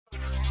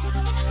Hey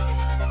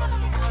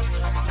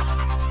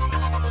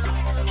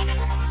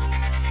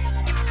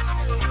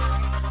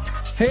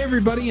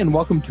everybody, and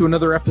welcome to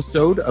another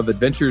episode of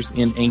Adventures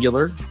in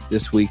Angular.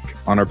 This week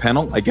on our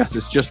panel, I guess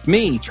it's just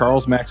me,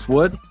 Charles Max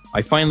Wood.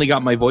 I finally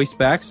got my voice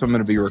back, so I'm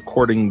going to be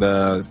recording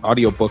the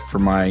audiobook for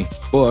my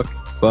book.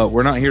 But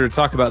we're not here to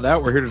talk about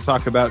that. We're here to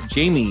talk about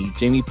Jamie.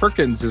 Jamie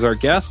Perkins is our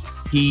guest.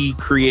 He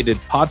created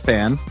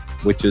PodFan,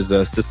 which is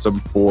a system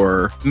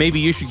for...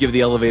 Maybe you should give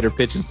the elevator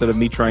pitch instead of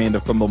me trying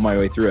to fumble my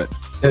way through it.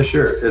 Yeah,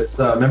 sure. It's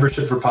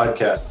membership for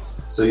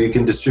podcasts. So you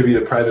can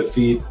distribute a private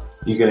feed.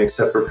 You can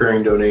accept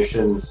recurring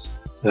donations,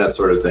 that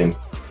sort of thing.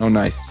 Oh,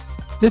 nice.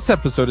 This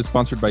episode is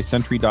sponsored by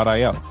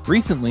Sentry.io.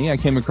 Recently, I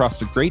came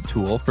across a great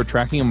tool for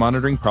tracking and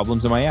monitoring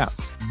problems in my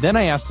apps. Then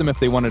I asked them if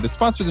they wanted to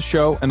sponsor the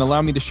show and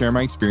allow me to share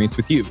my experience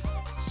with you.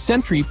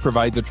 Sentry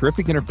provides a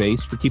terrific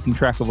interface for keeping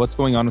track of what's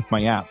going on with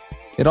my app.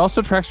 It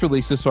also tracks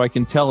releases so I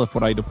can tell if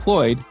what I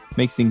deployed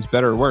makes things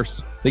better or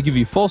worse. They give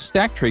you full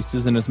stack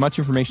traces and as much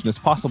information as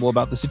possible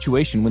about the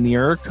situation when the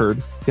error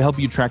occurred to help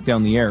you track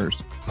down the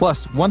errors.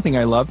 Plus, one thing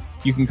I love,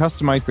 you can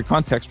customize the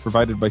context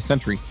provided by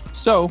Sentry.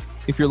 So,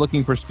 if you're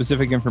looking for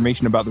specific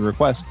information about the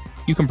request,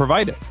 you can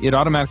provide it. It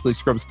automatically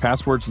scrubs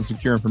passwords and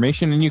secure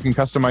information, and you can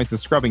customize the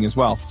scrubbing as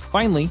well.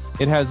 Finally,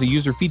 it has a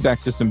user feedback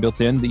system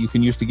built in that you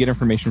can use to get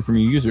information from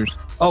your users.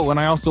 Oh, and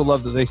I also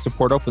love that they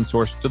support open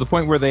source to the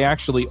point where they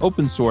actually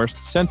open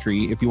sourced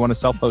Sentry if you want to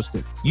self-host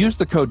it. Use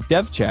the code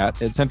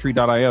DevChat at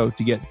Sentry.io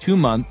to get 2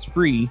 months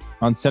free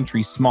on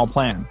Sentry's small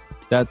plan.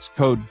 That's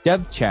code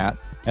DevChat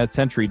at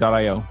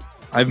Sentry.io.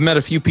 I've met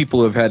a few people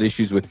who have had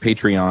issues with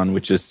Patreon,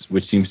 which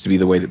seems to be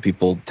the way that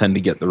people tend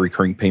to get the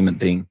recurring payment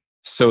thing.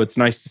 So it's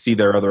nice to see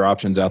there are other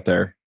options out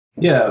there.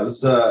 Yeah, it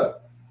was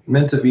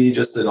meant to be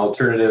just an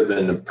alternative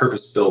and a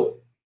purpose-built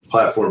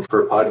platform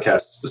for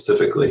podcasts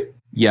specifically.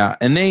 Yeah,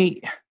 and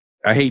I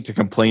hate to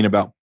complain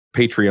about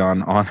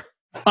Patreon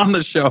on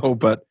the show,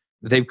 but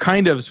they've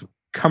kind of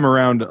come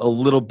around a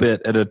little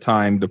bit at a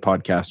time to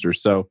podcasters.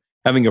 So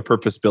having a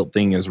purpose-built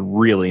thing is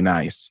really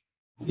nice.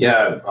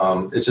 Yeah,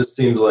 it just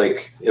seems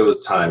like it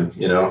was time,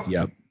 you know?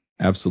 Yep,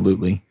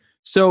 absolutely.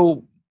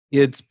 So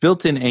it's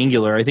built in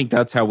Angular. I think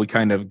that's how we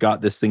kind of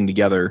got this thing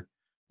together.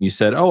 You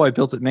said, oh, I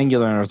built it in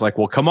Angular. And I was like,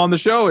 well, come on the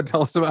show and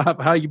tell us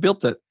about how you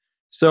built it.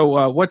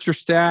 So what's your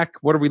stack?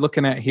 What are we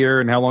looking at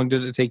here? And how long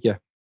did it take you?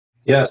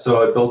 Yeah,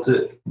 so I built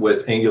it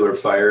with Angular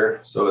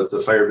Fire. So it's a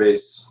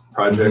Firebase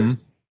project.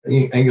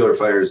 Mm-hmm. Angular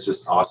Fire is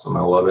just awesome.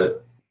 I love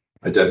it.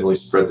 I definitely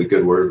spread the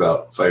good word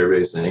about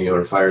Firebase and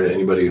Angular Fire to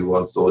anybody who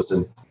wants to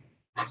listen.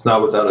 It's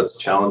not without its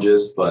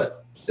challenges,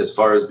 but as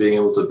far as being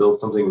able to build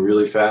something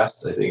really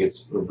fast, I think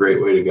it's a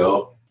great way to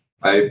go.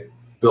 I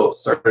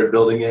started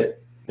building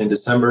it in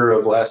December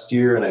of last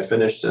year, and I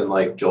finished in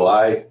like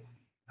July,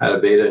 had a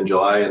beta in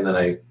July, and then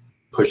I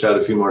pushed out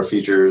a few more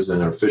features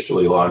and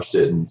officially launched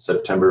it in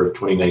September of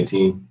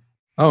 2019.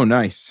 Oh,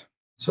 nice.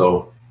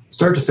 So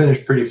start to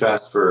finish pretty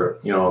fast for,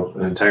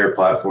 an entire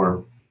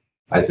platform,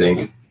 I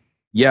think.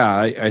 Yeah,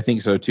 I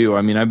think so too.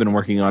 I mean, I've been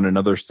working on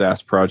another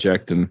SaaS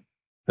project, and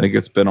I think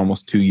it's been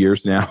almost 2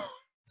 years now.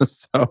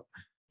 So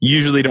you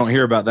usually don't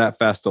hear about that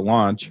fast to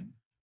launch.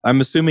 I'm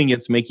assuming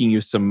it's making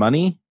you some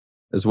money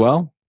as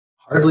well?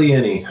 Hardly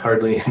any. Yeah,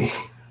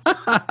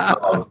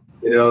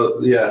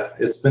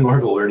 it's been more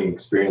of a learning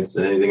experience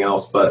than anything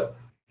else, but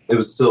it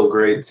was still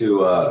great to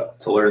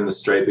learn the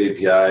Stripe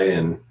API,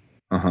 and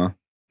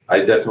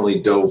I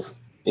definitely dove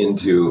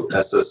into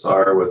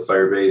SSR with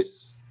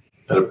Firebase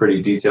at a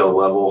pretty detailed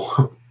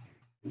level.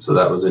 So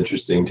that was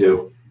interesting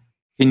too.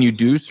 Can you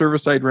do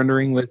server-side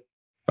rendering with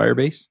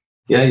Firebase?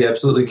 Yeah, you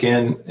absolutely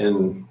can.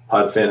 And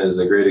PodFan is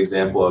a great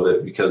example of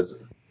it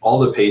because all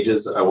the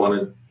pages I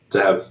wanted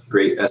to have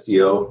great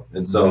SEO.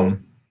 And so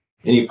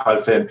any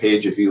PodFan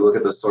page, if you look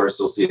at the source,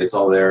 you'll see it's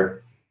all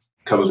there.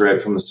 Comes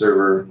right from the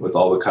server with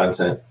all the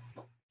content.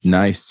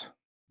 Nice.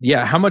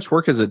 Yeah, how much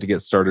work is it to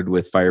get started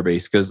with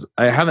Firebase? Because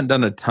I haven't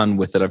done a ton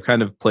with it. I've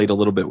kind of played a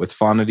little bit with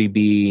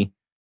FaunaDB,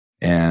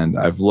 and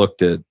I've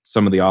looked at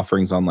some of the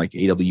offerings on like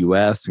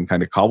AWS and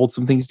kind of cobbled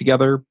some things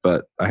together,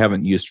 but I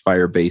haven't used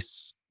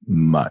Firebase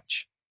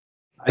much.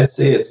 I'd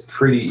say it's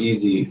pretty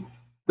easy.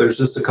 There's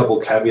just a couple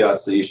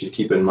caveats that you should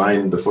keep in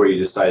mind before you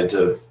decide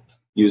to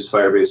use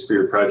Firebase for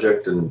your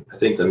project. And I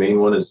think the main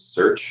one is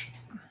search,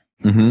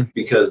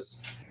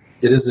 because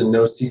it is a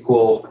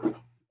NoSQL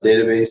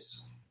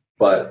database,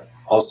 but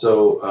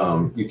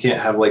also you can't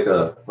have like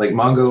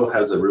Mongo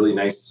has a really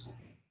nice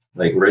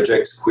like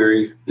regex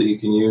query that you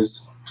can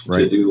use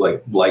to do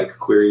like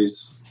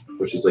queries,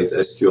 which is like the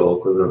SQL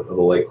equivalent of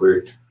a like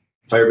query.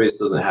 Firebase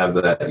doesn't have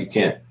that. You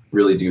can't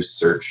really do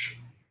search.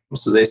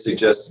 So they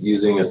suggest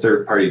using a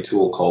third-party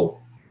tool called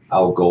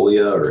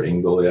Algolia or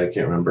Angolia. I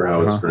can't remember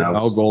how it's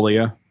pronounced.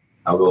 Algolia.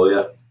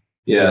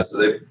 Yeah,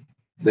 so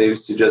they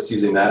suggest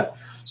using that.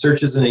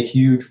 Search isn't a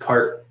huge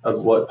part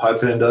of what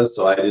PodFan does,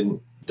 so I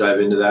didn't dive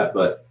into that.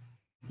 But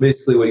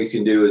basically what you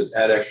can do is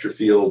add extra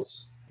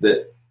fields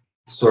that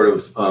sort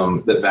of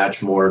that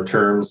match more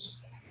terms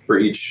for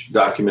each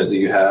document that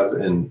you have.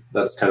 And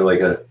that's kind of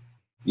like a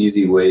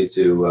easy way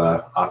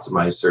to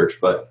optimize search.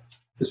 But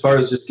as far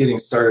as just getting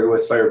started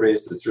with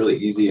Firebase, it's really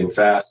easy and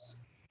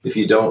fast. If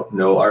you don't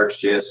know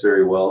ArcGIS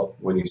very well,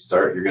 when you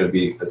start, you're going to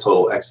be a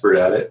total expert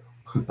at it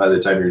by the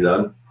time you're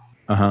done.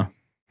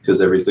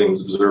 Because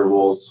everything's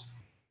observables.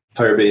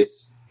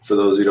 Firebase, for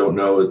those who don't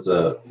know, it's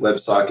a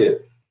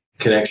WebSocket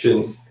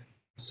connection.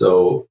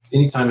 So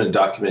anytime a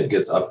document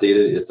gets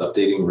updated, it's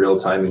updating real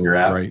time in your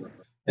app. Right.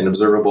 And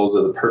observables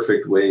are the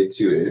perfect way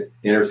to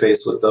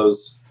interface with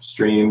those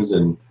streams.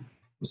 And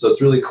so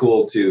it's really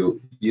cool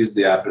to use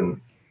the app and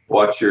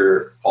watch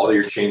all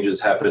your changes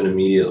happen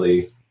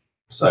immediately.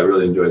 So I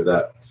really enjoyed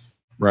that.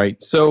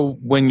 Right. So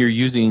when you're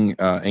using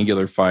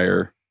Angular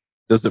Fire,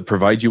 does it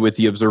provide you with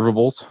the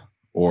observables?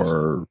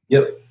 Or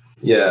Yep.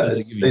 Yeah,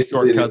 it's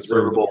basically the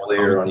observable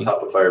layer on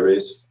top of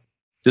Firebase.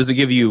 Does it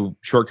give you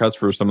shortcuts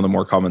for some of the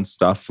more common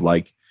stuff,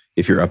 like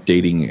if you're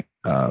updating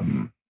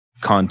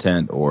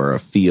content or a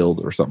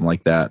field or something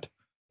like that?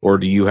 Or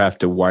do you have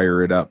to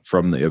wire it up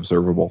from the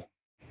observable?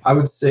 I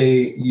would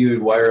say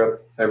you'd wire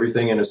up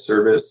everything in a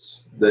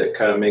service that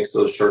kind of makes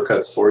those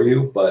shortcuts for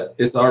you, but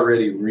it's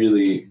already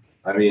really,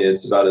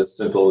 it's about as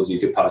simple as you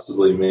could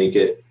possibly make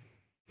it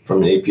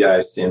from an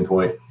API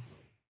standpoint.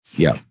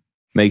 Yeah,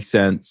 makes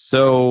sense.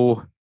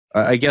 So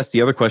I guess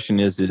the other question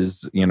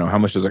is how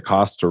much does it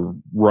cost to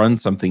run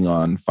something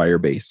on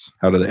Firebase?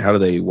 How do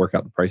they work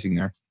out the pricing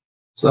there?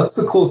 So that's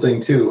the cool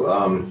thing too.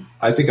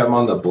 I think I'm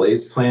on the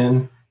Blaze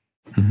plan,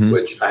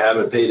 which I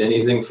haven't paid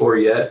anything for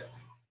yet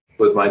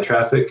with my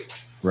traffic.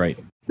 Right.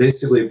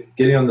 Basically,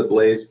 getting on the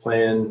Blaze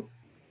plan,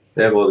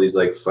 they have all these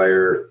like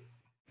Fire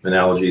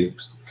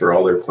analogies for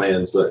all their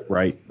plans, but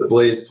the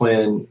Blaze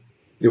plan,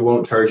 it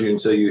won't charge you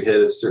until you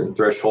hit a certain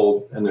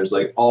threshold, and there's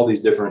like all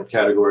these different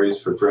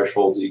categories for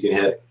thresholds that you can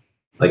hit,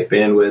 like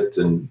bandwidth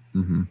and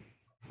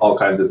all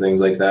kinds of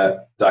things like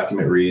that,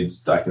 document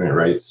reads, document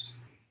writes.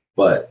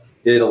 But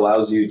it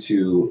allows you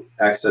to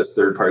access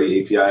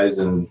third-party APIs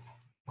and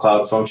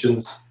cloud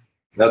functions.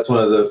 That's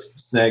one of the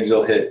snags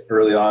you'll hit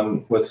early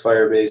on with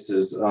Firebase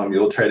is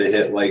you'll try to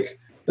hit like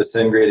the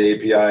SendGrid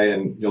API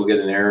and you'll get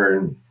an error,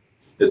 and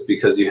it's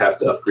because you have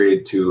to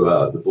upgrade to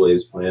the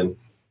Blaze plan.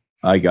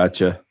 I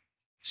gotcha.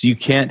 So you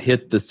can't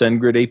hit the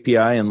SendGrid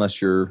API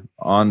unless you're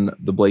on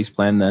the Blaze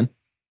plan then?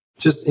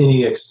 Just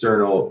any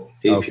external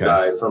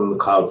API from the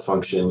cloud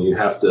function, you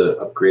have to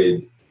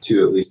upgrade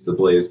to at least the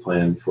Blaze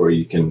plan before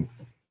you can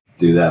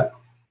do that.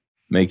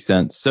 Makes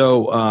sense.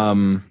 So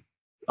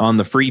on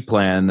the free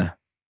plan,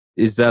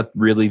 is that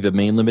really the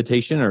main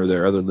limitation, or are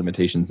there other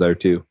limitations there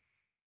too?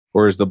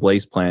 Or is the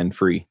Blaze plan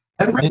free?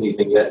 I haven't run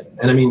anything yet.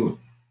 And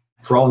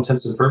for all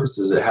intents and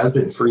purposes, it has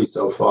been free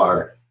so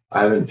far.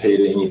 I haven't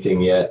paid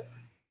anything yet.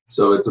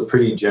 So it's a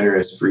pretty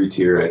generous free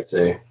tier, I'd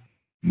say.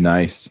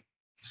 Nice.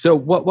 So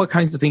what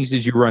kinds of things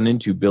did you run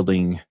into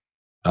building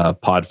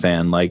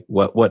PodFan? Like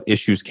what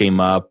issues came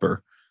up,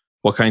 or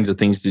what kinds of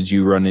things did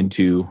you run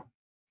into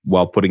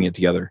while putting it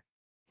together?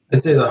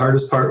 I'd say the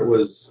hardest part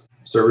was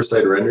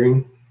server-side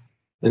rendering.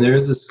 And there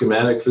is a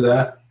schematic for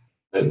that.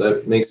 And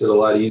that makes it a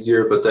lot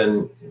easier, but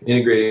then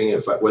integrating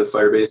it with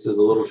Firebase is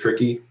a little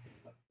tricky.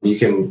 You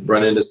can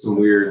run into some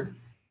weird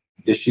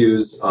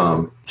issues.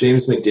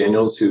 James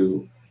McDaniels,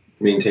 who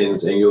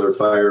maintains Angular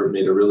Fire,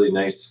 made a really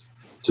nice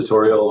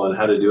tutorial on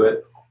how to do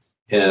it.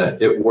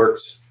 And it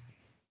worked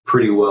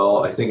pretty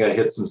well. I think I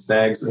hit some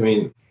snags.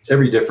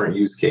 Every different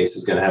use case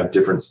is going to have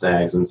different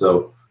snags. And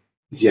so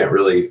you can't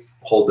really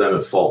hold them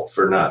at fault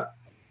for not,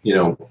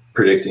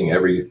 predicting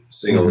every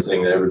single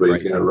thing that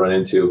everybody's going to run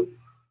into.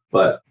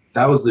 But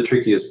that was the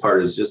trickiest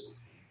part, is just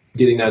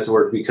getting that to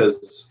work,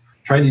 because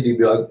trying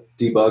to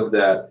debug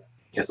that,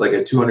 it's like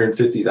a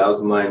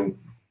 250,000 line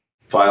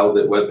file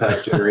that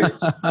Webpack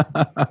generates.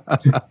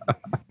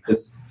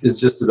 It's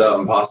just about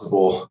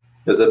impossible,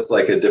 because it's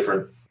like a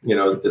different,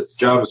 it's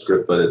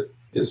JavaScript, but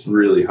it's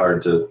really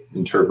hard to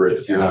interpret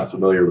if you're not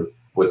familiar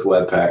with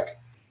Webpack.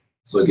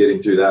 So getting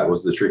through that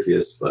was the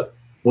trickiest, but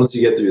once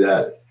you get through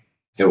that,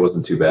 it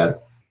wasn't too bad.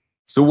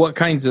 So what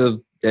kinds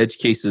of edge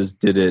cases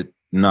did it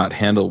not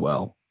handle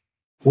well?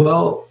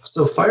 Well,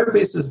 so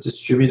Firebase is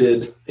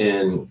distributed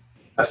in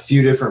a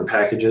few different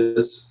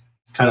packages,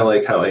 kind of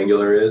like how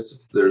Angular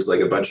is. There's like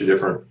a bunch of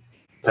different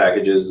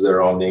packages.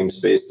 They're all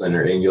namespaced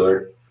under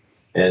Angular.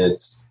 And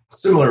it's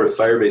similar with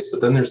Firebase,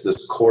 but then there's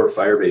this core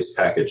Firebase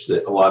package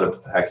that a lot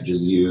of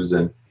packages use.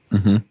 And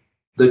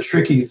the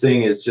tricky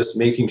thing is just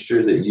making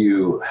sure that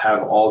you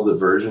have all the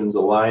versions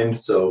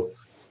aligned. So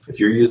if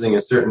you're using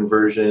a certain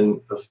version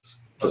of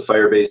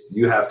Firebase,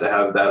 you have to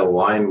have that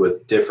aligned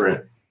with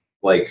different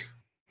like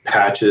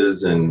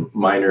patches and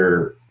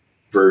minor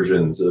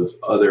versions of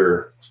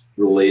other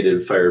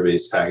related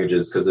Firebase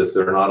packages, because if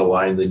they're not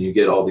aligned, then you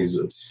get all these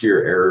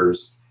obscure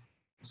errors.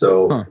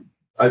 So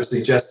I've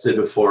suggested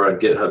before on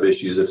GitHub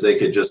issues, if they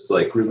could just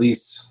like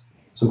release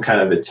some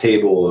kind of a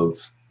table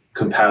of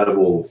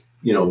compatible,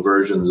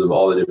 versions of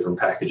all the different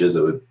packages,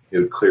 it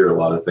would clear a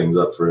lot of things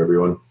up for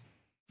everyone.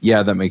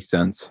 Yeah, that makes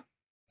sense.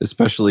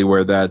 Especially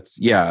where that's,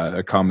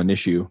 a common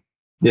issue.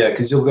 Yeah,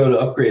 because you'll go to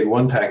upgrade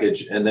one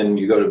package and then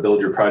you go to build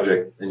your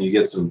project and you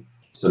get some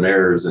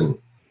errors, and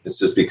it's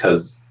just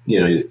because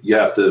you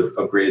have to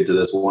upgrade to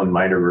this one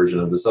minor version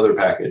of this other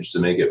package to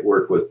make it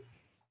work with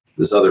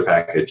this other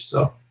package.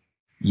 So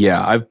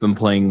yeah, I've been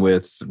playing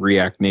with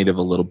React Native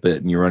a little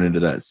bit, and you run into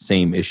that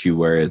same issue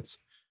where it's,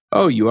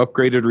 oh, you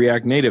upgraded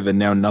React Native and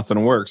now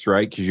nothing works,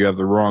 right? Because you have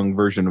the wrong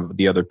version of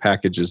the other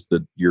packages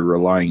that you're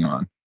relying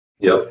on.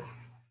 Yep.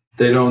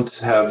 They don't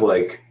have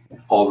like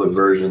all the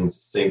versions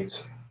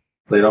synced.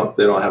 They don't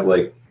have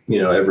like,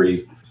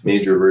 every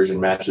major version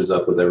matches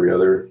up with every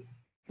other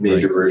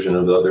major version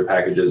of the other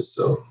packages.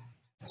 So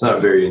it's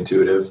not very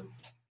intuitive.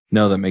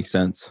 No, that makes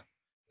sense.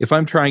 If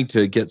I'm trying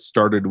to get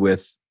started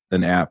with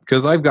an app,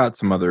 because I've got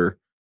some other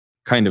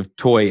kind of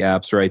toy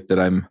apps, right, that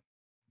I'm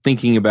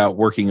thinking about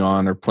working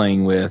on or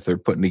playing with or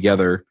putting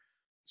together.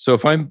 So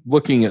if I'm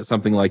looking at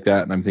something like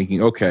that and I'm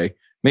thinking, okay,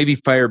 maybe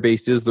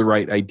Firebase is the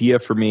right idea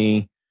for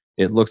me.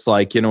 It looks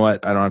like, you know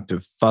what, I don't have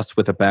to fuss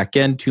with the back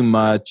end too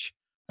much.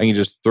 I can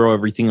just throw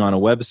everything on a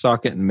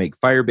WebSocket and make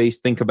Firebase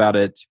think about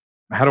it.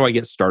 How do I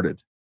get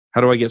started?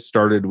 How do I get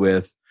started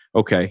with,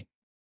 okay,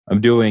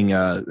 I'm doing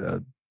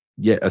a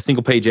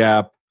single page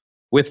app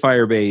with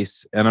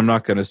Firebase, and I'm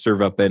not going to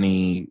serve up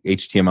any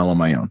HTML on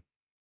my own?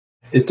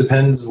 It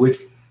depends which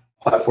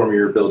platform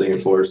you're building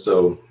it for.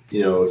 So,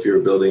 if you're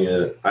building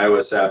an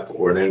iOS app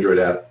or an Android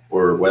app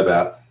or a web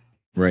app,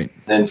 right?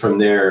 And from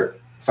there,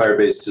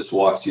 Firebase just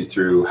walks you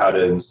through how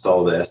to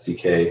install the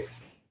SDK.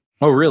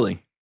 Oh,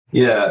 really?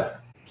 Yeah.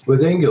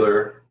 With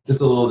Angular,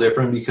 it's a little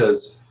different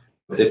because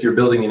if you're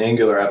building an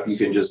Angular app, you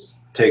can just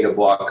take a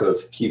block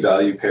of key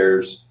value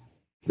pairs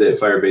that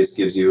Firebase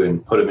gives you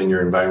and put them in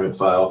your environment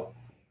file.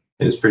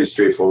 And it's pretty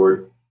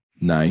straightforward.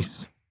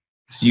 Nice.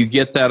 So you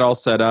get that all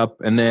set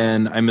up, and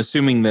then I'm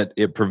assuming that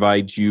it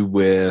provides you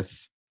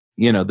with,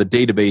 the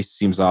database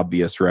seems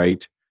obvious,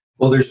 right?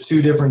 Well, there's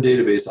two different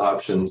database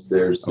options.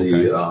 There's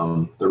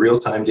the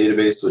real-time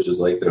database, which is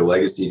like their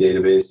legacy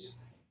database,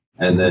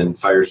 and then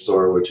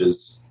Firestore, which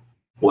is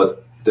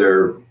what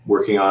they're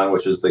working on,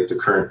 which is like the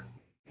current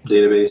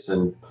database.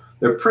 And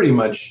they're pretty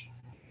much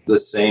the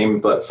same,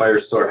 but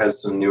Firestore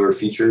has some newer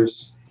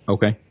features.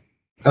 Okay.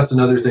 That's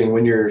another thing.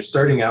 When you're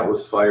starting out with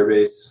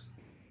Firebase,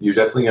 you're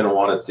definitely going to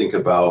want to think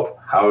about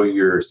how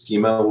your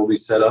schema will be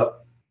set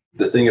up.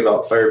 The thing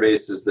about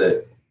Firebase is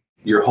that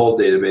your whole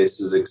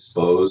database is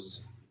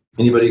exposed.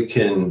 Anybody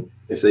can,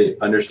 if they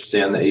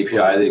understand the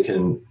API, they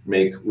can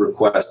make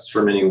requests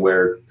from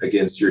anywhere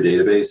against your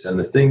database. And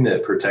the thing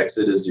that protects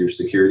it is your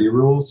security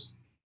rules.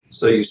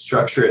 So you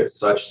structure it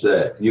such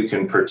that you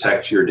can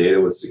protect your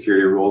data with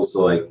security rules.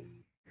 So like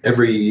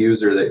every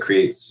user that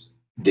creates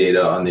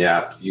data on the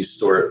app, you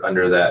store it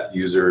under that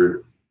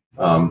user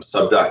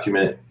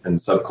subdocument and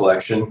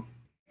subcollection,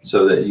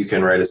 so that you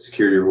can write a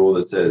security rule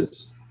that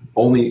says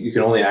you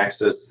can only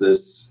access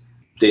this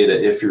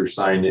data if you're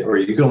signed in, or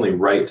you can only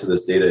write to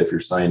this data if you're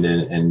signed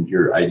in and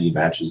your ID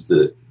matches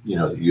the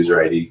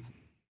user ID.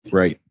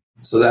 Right.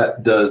 So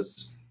that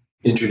does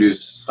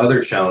introduce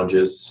other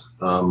challenges,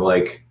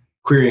 like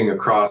querying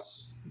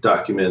across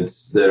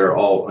documents that are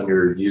all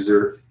under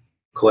user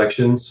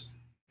collections.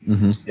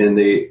 Mm-hmm. And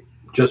they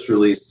just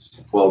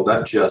released, well,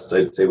 not just,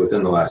 I'd say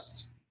within the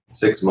last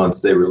 6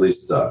 months, they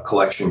released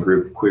collection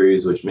group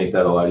queries, which make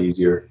that a lot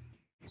easier.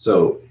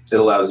 So it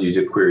allows you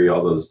to query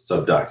all those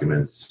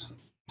subdocuments.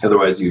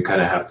 Otherwise, you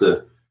kind of have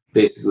to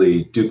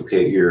basically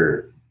duplicate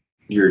your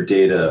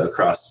data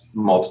across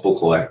multiple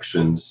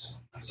collections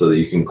so that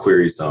you can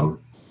query some,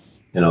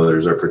 and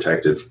others are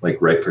protected,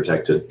 like write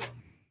protected.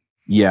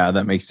 Yeah,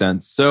 that makes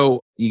sense.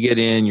 So you get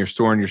in, you're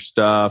storing your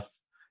stuff.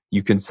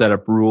 You can set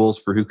up rules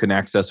for who can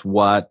access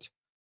what.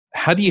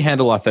 How do you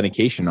handle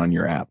authentication on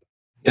your app?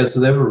 Yeah, so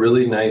they have a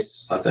really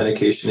nice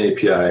authentication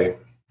API,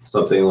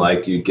 something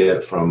like you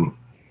get from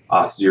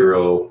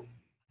Auth0,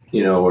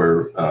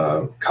 or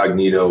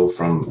Cognito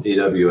from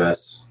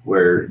AWS,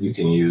 where you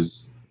can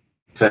use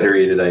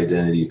federated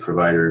identity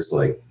providers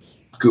like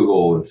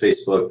Google and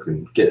Facebook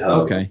and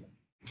GitHub. Okay.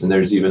 And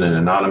there's even an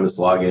anonymous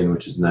login,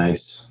 which is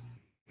nice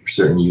for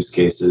certain use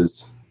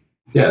cases.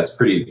 Yeah, it's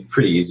pretty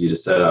easy to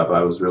set up.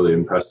 I was really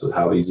impressed with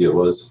how easy it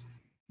was.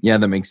 Yeah,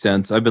 that makes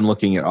sense. I've been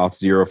looking at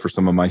Auth0 for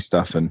some of my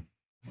stuff, and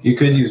you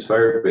could use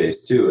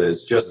Firebase too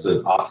as just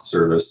an auth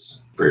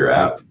service for your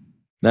app.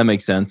 That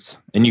makes sense.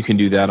 And you can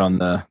do that on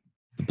the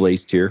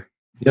Blaze tier.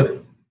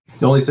 Yep.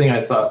 The only thing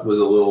I thought was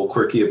a little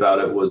quirky about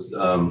it was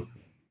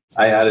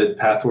I added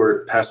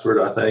password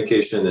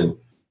authentication, and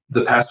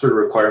the password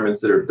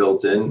requirements that are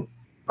built in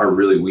are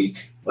really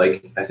weak.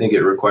 Like, I think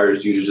it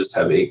requires you to just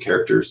have 8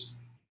 characters.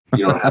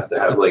 You don't have to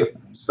have like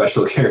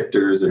special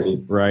characters or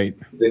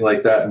anything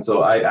like that. And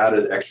so I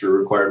added extra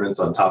requirements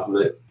on top of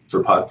it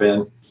for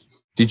Podfan.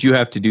 Did you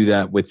have to do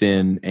that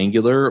within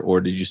Angular, or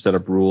did you set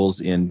up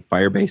rules in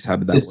Firebase? How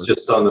did that work? It's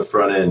just on the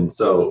front end.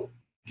 So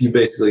you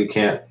basically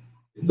can't,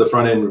 the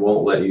front end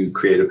won't let you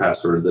create a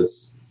password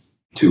that's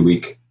too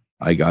weak.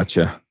 I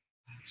gotcha.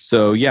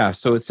 So yeah,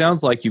 so it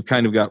sounds like you've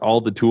kind of got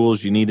all the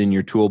tools you need in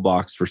your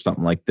toolbox for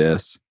something like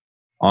this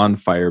on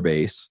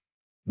Firebase.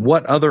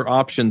 What other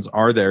options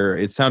are there?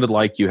 It sounded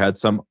like you had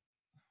some,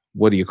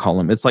 what do you call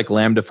them? It's like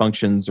Lambda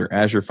functions or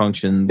Azure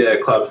functions. Yeah,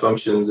 Cloud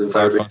Functions and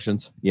Cloud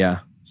Functions. Yeah.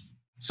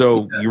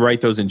 So you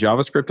write those in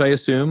JavaScript, I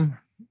assume?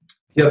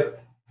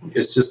 Yep.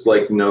 It's just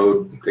like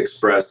Node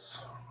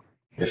Express.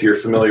 If you're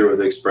familiar with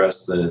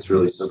Express, then it's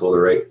really simple to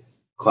write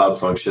cloud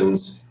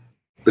functions.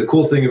 The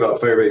cool thing about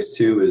Firebase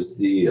 2 is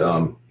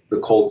the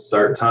cold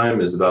start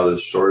time is about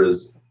as short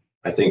as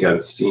I think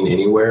I've seen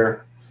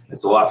anywhere.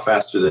 It's a lot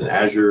faster than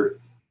Azure.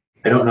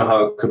 I don't know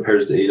how it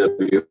compares to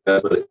AWS,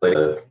 but it's like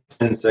a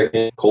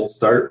 10-second cold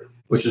start,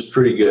 which is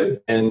pretty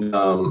good. And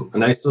a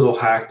nice little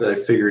hack that I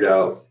figured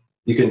out,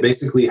 you can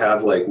basically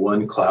have like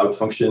one cloud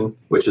function,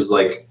 which is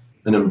like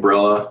an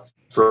umbrella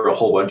for a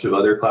whole bunch of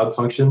other cloud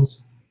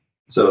functions.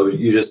 So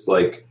you just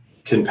like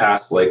can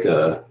pass like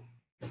an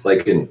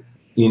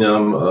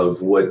enum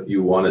of what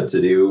you want it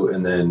to do,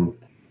 and then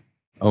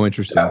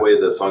interesting. That way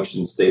the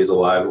function stays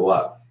alive a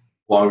lot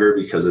longer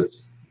because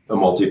it's a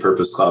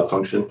multi-purpose cloud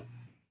function.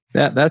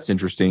 That's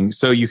interesting.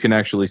 So you can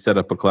actually set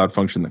up a cloud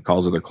function that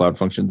calls other cloud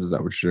functions. Is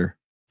that what you're?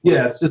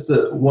 Yeah, it's just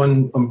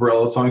one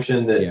umbrella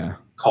function that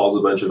calls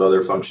a bunch of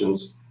other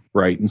functions.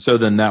 Right. And so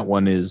then that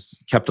one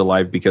is kept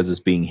alive because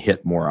it's being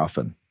hit more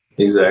often.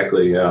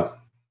 Exactly, yeah.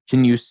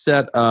 Can you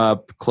set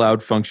up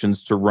cloud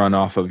functions to run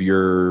off of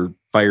your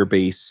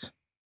Firebase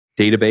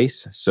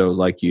database? So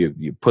like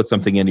you put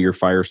something into your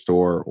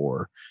Firestore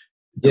or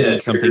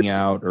delete something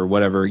out or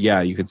whatever.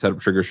 Yeah, you can set up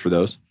triggers for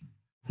those.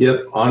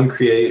 Yep, on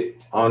create,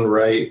 on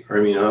write,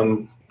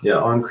 on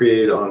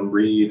create, on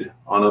read,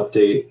 on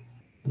update.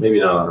 Maybe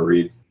not on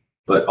read,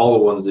 but all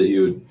the ones that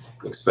you would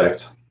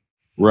expect.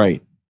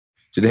 Right.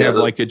 Do they have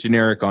like a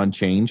generic on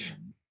change?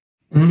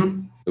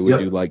 Mm-hmm. That would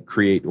do like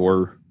create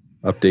or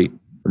update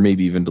or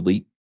maybe even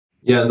delete?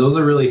 Yeah, those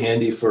are really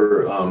handy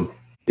for,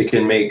 it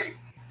can make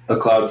a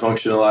cloud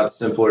function a lot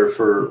simpler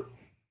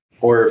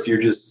or if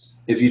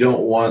you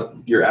don't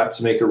want your app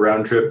to make a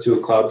round trip to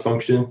a cloud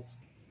function,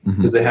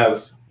 because they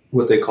have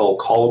what they call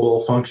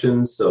callable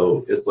functions.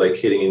 So it's like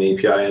hitting an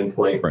API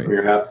endpoint from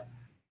your app.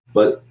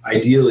 But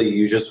ideally,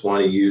 you just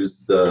want to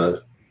use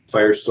the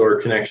Firestore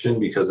connection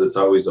because it's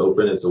always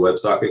open. It's a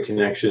WebSocket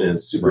connection and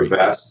it's super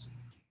fast.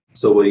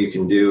 So what you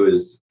can do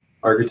is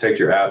architect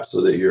your app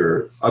so that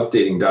you're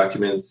updating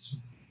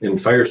documents in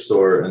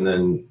Firestore, and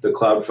then the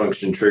cloud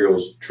function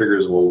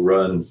triggers will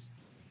run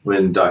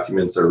when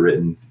documents are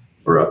written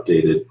or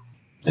updated.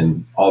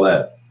 And all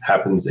that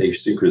happens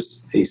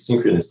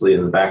asynchronously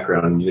in the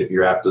background.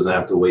 Your app doesn't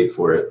have to wait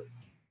for it.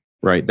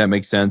 Right, that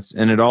makes sense.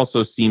 And it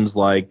also seems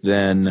like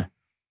then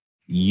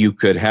you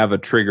could have a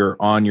trigger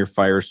on your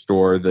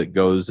Firestore that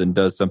goes and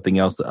does something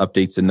else that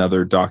updates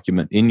another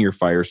document in your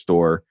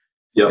Firestore.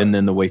 Yep. And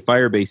then the way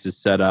Firebase is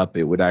set up,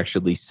 it would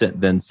actually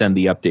then send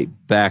the update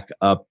back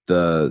up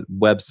the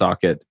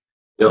WebSocket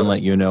and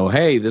let you know,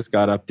 hey, this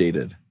got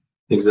updated.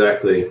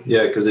 Exactly.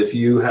 Yeah, because if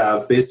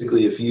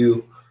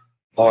you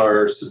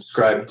are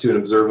subscribed to an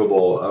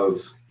observable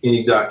of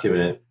any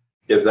document,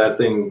 if that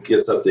thing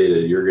gets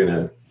updated, you're going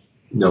to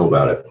know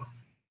about it.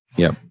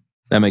 Yep.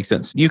 That makes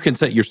sense. You can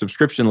set your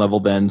subscription level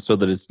then so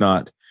that it's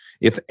not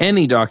if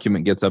any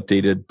document gets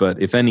updated,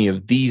 but if any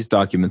of these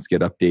documents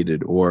get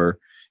updated, or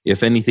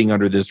if anything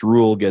under this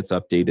rule gets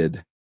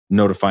updated,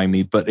 notify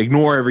me, but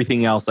ignore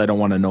everything else. I don't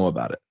want to know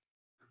about it.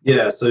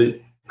 Yeah. So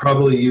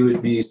probably you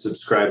would be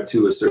subscribed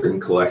to a certain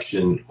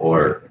collection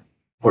or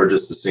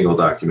just a single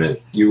document.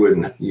 You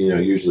wouldn't,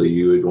 usually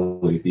you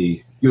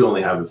would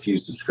only have a few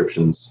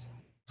subscriptions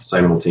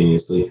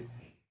simultaneously.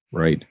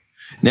 Right.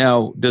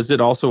 Now, does it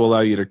also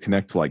allow you to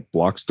connect to like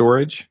block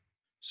storage?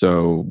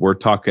 So we're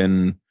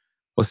talking,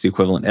 what's the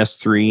equivalent,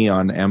 S3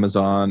 on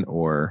Amazon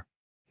or...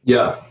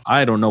 Yeah.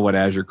 I don't know what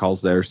Azure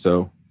calls there,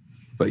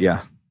 but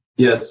yeah.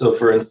 Yeah, so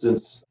for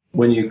instance,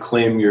 when you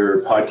claim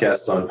your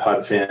podcast on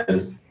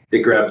Podfan, it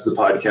grabs the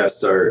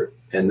podcast art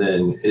and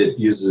then it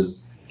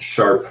uses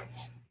Sharp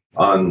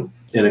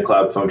in a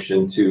cloud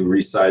function to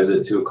resize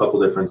it to a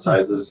couple different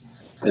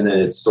sizes, and then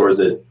it stores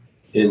it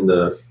in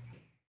the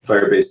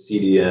Firebase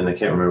CDN. I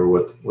can't remember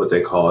what they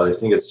call it. I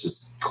think it's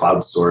just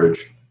cloud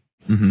storage.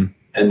 Mm-hmm.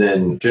 And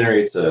then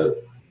generates a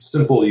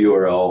simple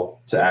URL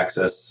to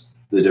access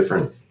the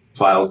different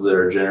files that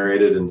are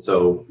generated. And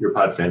so your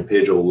Podfan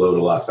page will load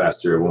a lot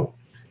faster.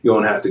 You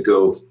won't have to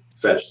go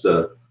fetch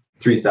the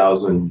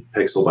 3000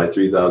 pixel by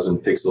 3000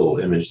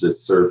 pixel image that's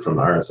served from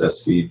the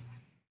RSS feed.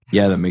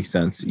 Yeah, that makes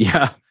sense.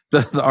 Yeah,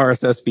 the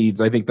RSS feeds.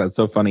 I think that's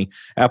so funny.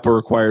 Apple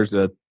requires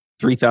a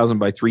 3000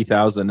 by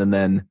 3000, and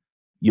then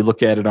you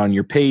look at it on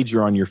your page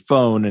or on your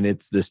phone, and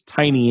it's this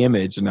tiny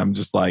image. And I'm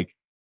just like,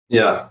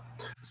 yeah.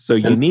 So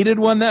you needed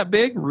one that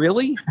big?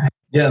 Really?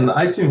 Yeah, and the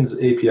iTunes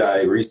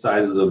API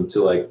resizes them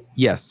to like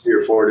 3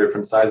 or 4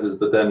 different sizes.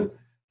 But then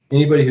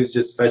anybody who's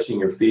just fetching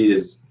your feed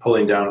is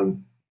pulling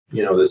down,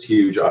 this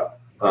huge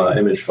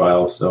image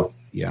file. So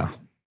yeah,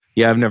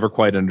 I've never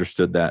quite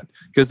understood that,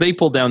 because they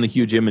pull down the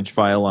huge image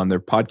file on their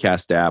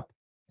podcast app,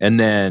 and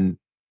then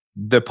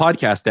the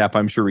podcast app,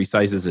 I'm sure,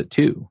 resizes it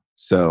too.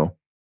 So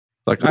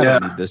it's like, I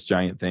don't need this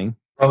giant thing.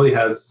 Probably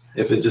has,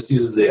 if it just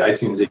uses the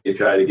iTunes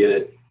API to get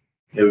it,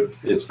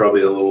 it's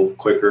probably a little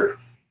quicker.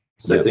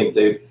 So I think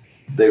they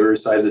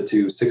resize it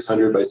to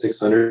 600 by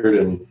 600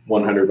 and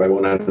 100 by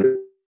 100.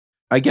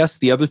 I guess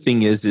the other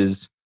thing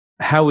is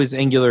how is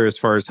Angular as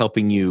far as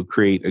helping you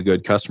create a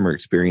good customer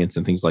experience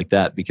and things like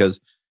that? Because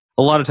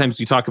a lot of times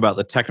we talk about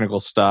the technical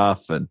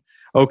stuff and,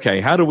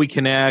 okay, how do we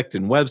connect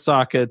and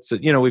WebSockets?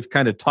 We've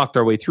kind of talked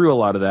our way through a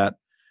lot of that,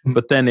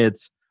 but then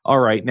it's, all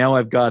right, now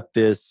I've got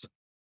this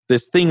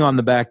thing on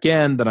the back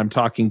end that I'm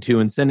talking to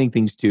and sending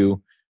things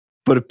to.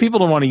 But if people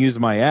don't want to use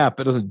my app,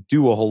 it doesn't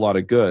do a whole lot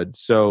of good.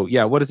 So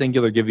yeah, what does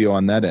Angular give you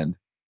on that end?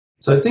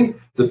 So I think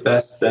the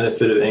best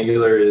benefit of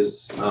Angular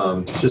is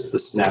just the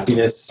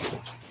snappiness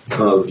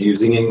of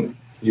using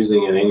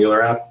an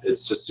Angular app.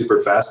 It's just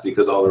super fast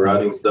because all the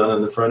routing's done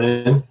on the front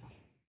end.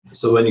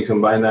 So when you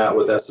combine that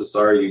with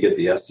SSR, you get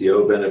the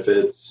SEO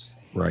benefits.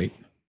 Right.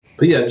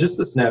 But yeah, just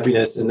the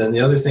snappiness. And then the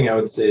other thing I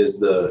would say is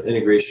the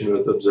integration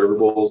with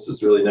observables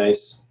is really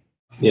nice.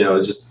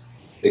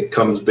 It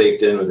comes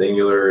baked in with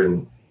Angular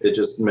and it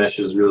just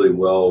meshes really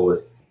well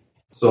with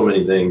so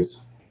many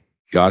things.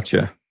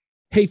 Gotcha.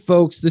 Hey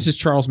folks, this is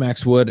Charles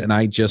Max Wood, and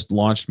I just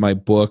launched my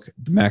book,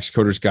 The Max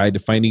Coder's Guide to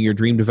Finding Your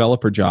Dream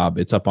Developer Job.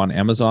 It's up on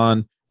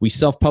Amazon. We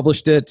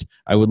self-published it.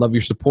 I would love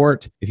your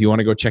support. If you want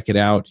to go check it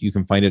out, you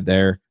can find it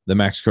there. The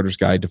Max Coder's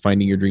Guide to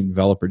Finding Your Dream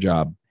Developer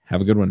Job.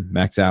 Have a good one.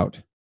 Max out.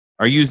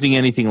 Are you using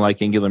anything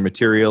like Angular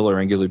Material or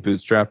Angular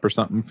Bootstrap or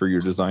something for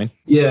your design?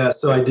 Yeah,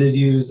 so I did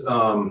use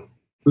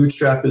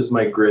Bootstrap as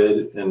my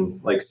grid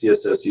and like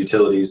CSS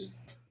utilities.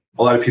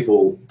 A lot of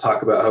people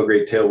talk about how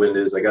great Tailwind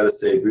is. I got to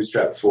say,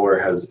 Bootstrap 4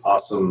 has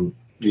awesome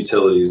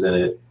utilities in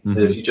it. Mm-hmm.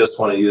 And if you just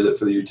want to use it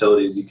for the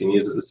utilities, you can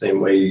use it the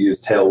same way you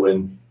use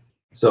Tailwind.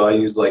 So I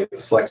use like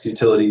Flex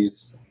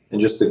utilities and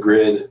just the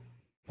grid.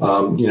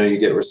 You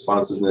get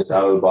responsiveness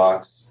out of the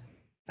box.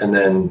 And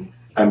then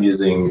I'm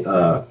using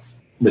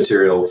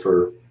Material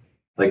for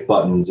like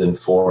buttons and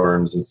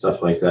forms and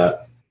stuff like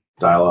that,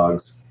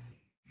 dialogues.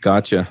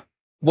 Gotcha.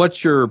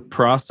 What's your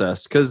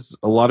process? Because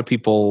a lot of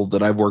people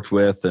that I've worked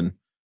with and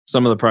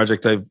some of the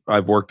projects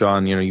I've worked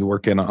on, you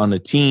work on a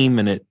team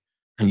and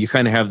you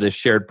kind of have this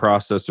shared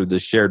process or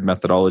this shared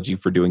methodology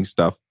for doing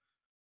stuff.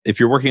 If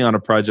you're working on a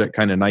project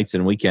kind of nights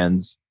and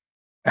weekends,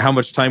 how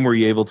much time were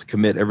you able to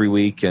commit every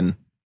week? And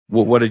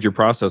what did your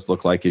process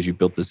look like as you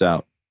built this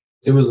out?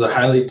 It was a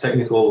highly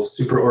technical,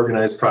 super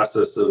organized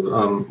process of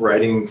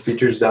writing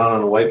features down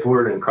on a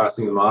whiteboard and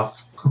crossing them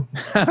off.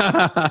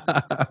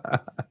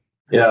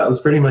 Yeah, that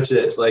was pretty much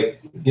it. Like,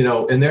 and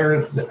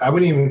I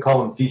wouldn't even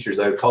call them features.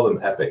 I would call them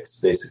epics,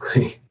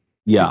 basically.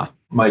 Yeah.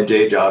 My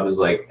day job is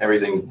like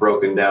everything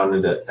broken down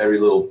into every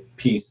little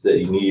piece that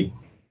you need.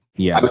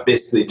 Yeah. I would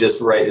basically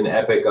just write an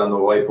epic on the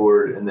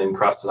whiteboard and then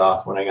cross it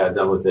off when I got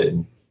done with it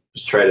and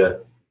just try to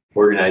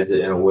organize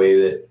it in a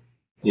way that,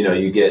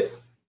 you get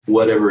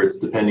whatever it's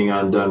depending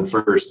on done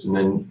first and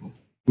then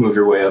move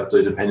your way up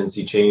the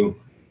dependency chain.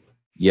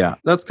 Yeah,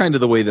 that's kind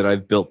of the way that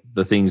I've built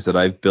the things that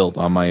I've built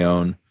on my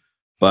own.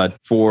 But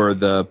for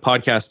the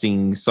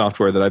podcasting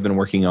software that I've been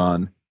working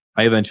on,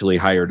 I eventually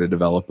hired a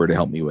developer to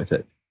help me with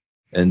it.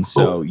 And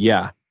so,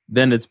 yeah,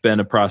 then it's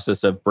been a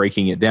process of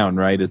breaking it down,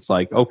 right? It's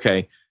like,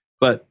 okay,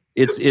 but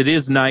it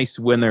is nice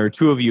when there are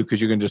two of you because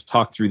you can just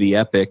talk through the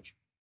epic.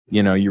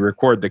 You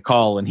record the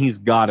call and he's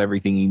got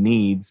everything he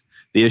needs.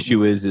 The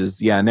issue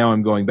is now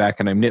I'm going back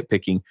and I'm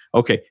nitpicking.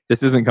 Okay,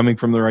 this isn't coming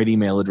from the right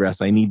email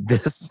address. I need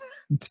this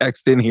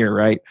text in here,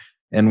 right?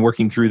 And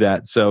working through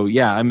that. So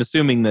yeah, I'm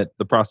assuming that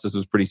the process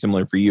was pretty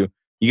similar for you.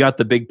 You got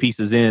the big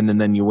pieces in and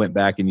then you went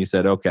back and you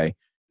said, okay,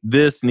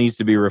 this needs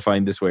to be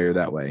refined this way or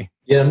that way.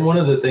 Yeah, and one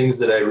of the things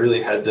that I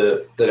really had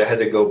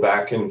to go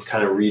back and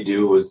kind of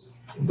redo was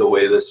the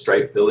way the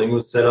Stripe billing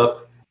was set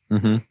up.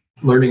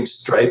 Mm-hmm. Learning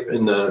Stripe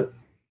and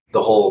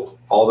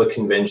all the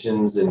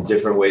conventions and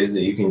different ways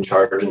that you can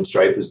charge in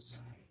Stripe is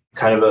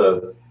kind of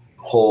a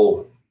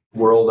whole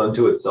world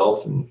unto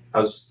itself. And I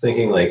was just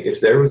thinking, like, if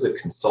there was a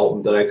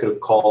consultant that I could have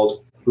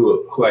called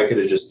who I could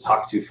have just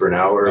talked to for an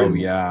hour and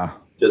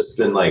just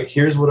been like,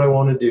 here's what I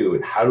want to do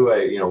and how do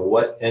I,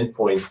 what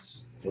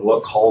endpoints and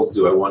what calls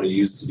do I want to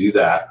use to do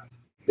that?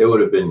 It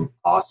would have been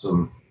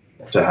awesome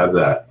to have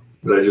that,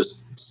 but I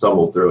just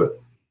stumbled through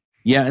it.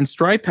 Yeah, and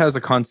Stripe has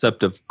a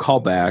concept of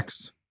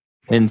callbacks.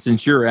 And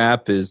since your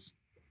app is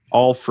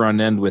all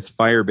front end with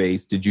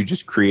Firebase, did you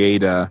just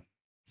create a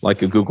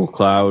Google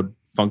Cloud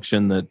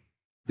function that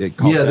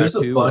calls Yeah, there's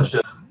a bunch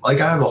of, I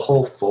have a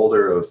whole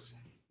folder of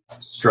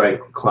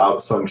Stripe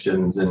cloud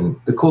functions. And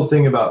the cool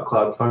thing about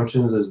cloud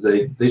functions is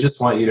they just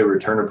want you to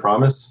return a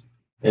promise.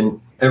 And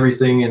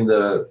everything in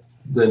the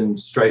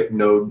Stripe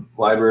node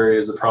library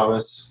is a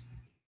promise.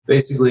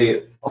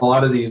 Basically, a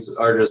lot of these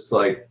are just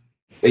like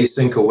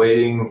async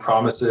awaiting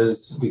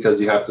promises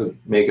because you have to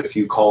make a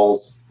few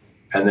calls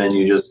and then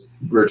you just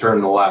return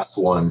the last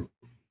one.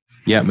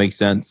 Yeah, it makes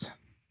sense.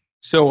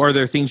 So are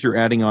there things you're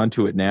adding on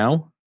to it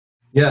now?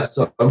 Yeah,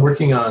 so I'm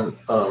working on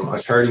a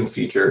charting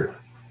feature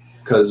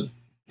because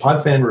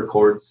PodFan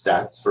records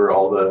stats for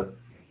all the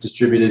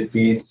distributed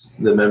feeds,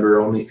 the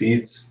member-only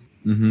feeds.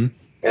 Mm-hmm.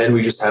 And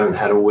we just haven't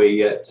had a way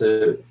yet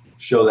to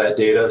show that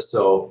data.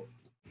 So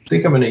I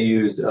think I'm going to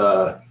use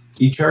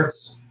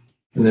eCharts.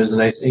 And there's a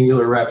nice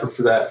Angular wrapper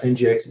for that,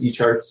 NGX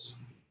eCharts.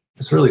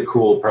 It's a really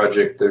cool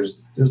project.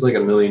 There's like a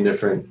million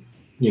different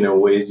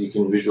ways you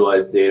can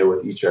visualize data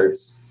with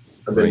eCharts.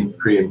 I've been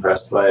pretty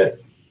impressed by it.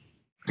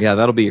 Yeah,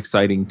 that'll be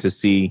exciting to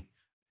see,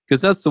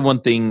 because that's the one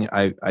thing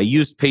I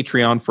used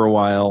Patreon for a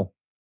while,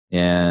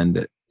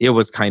 and it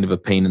was kind of a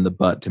pain in the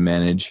butt to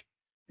manage.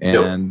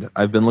 And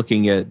I've been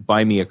looking at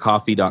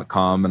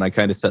buymeacoffee.com, and I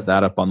kind of set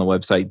that up on the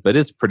website, but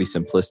it's pretty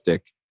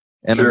simplistic.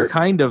 And I'm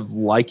kind of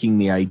liking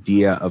the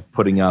idea of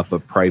putting up a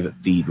private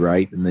feed,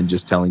 right? And then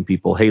just telling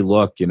people, hey,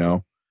 look,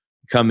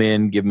 come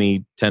in, give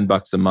me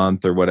 $10 a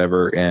month or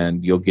whatever,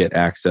 and you'll get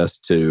access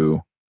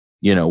to,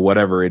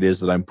 whatever it is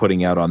that I'm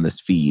putting out on this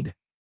feed.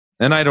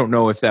 And I don't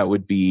know if that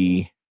would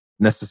be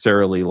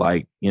necessarily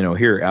like,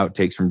 here are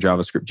outtakes from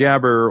JavaScript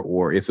Jabber,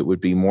 or if it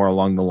would be more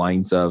along the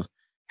lines of,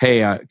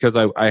 hey, because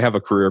I have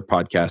a career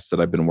podcast that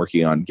I've been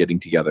working on getting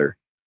together.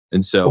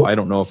 And so I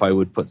don't know if I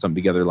would put something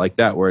together like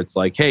that, where it's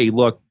like, hey,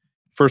 look,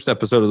 first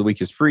episode of the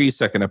week is free,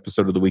 second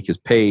episode of the week is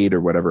paid, or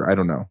whatever. I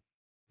don't know.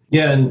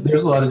 Yeah, and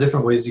there's a lot of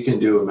different ways you can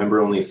do a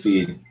member-only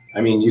feed.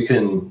 I mean, you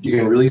can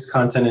release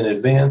content in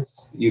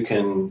advance, you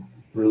can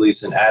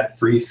release an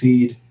ad-free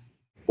feed,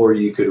 or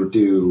you could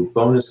do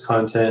bonus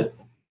content.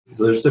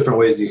 So there's different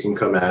ways you can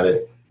come at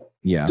it,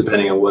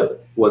 depending on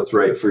what's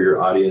right for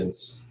your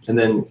audience. And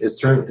then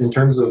in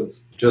terms of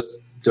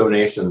just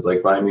donations,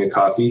 like Buy Me a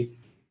Coffee,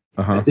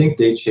 I think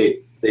they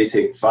take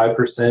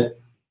 5%.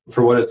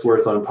 For what it's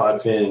worth on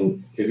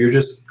Podfin, if you're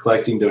just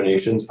collecting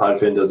donations,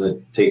 Podfin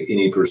doesn't take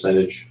any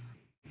percentage.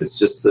 It's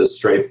just the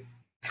Stripe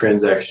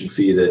transaction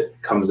fee that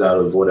comes out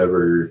of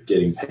whatever you're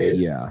getting paid.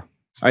 Yeah.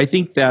 I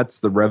think that's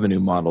the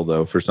revenue model,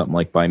 though, for something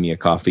like Buy Me a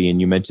Coffee. And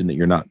you mentioned that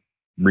you're not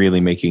really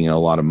making a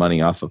lot of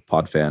money off of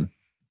Podfan.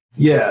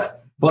 Yeah.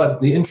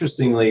 But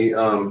interestingly,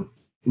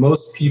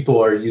 most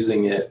people are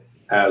using it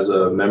as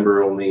a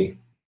member-only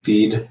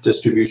feed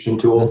distribution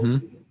tool.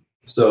 Mm-hmm.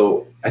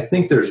 So I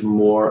think there's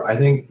more. I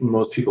think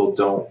most people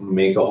don't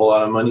make a whole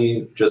lot of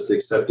money just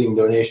accepting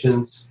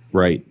donations.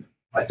 Right.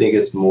 I think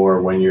it's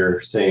more when you're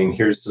saying,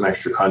 here's some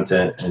extra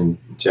content, and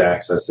to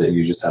access it,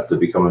 you just have to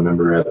become a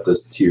member at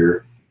this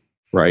tier.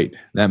 Right.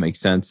 That makes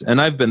sense.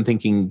 And I've been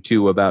thinking,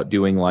 too, about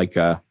doing like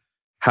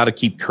how to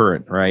keep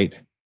current, right?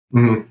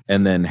 Mm-hmm.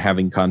 And then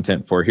having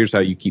content for here's how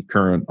you keep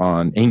current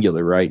on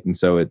Angular, right? And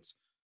so it's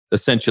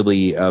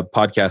essentially a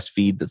podcast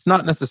feed that's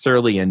not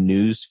necessarily a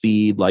news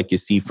feed like you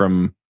see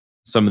from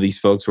some of these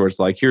folks where it's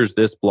like, here's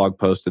this blog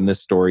post and this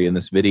story and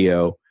this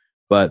video,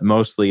 but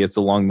mostly it's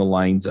along the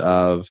lines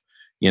of,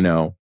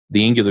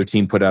 the Angular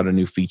team put out a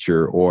new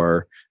feature,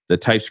 or the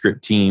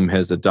TypeScript team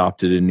has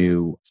adopted a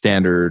new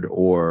standard,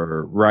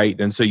 or right.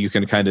 And so you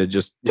can kind of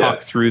just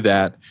talk through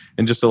that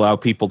and just allow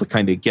people to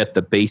kind of get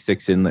the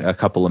basics in a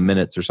couple of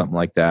minutes or something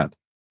like that.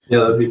 Yeah,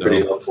 that'd be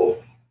pretty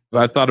helpful.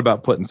 I've thought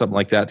about putting something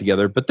like that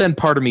together, but then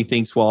part of me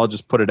thinks, well, I'll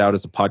just put it out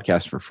as a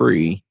podcast for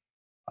free.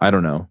 I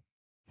don't know.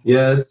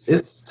 Yeah, it's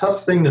a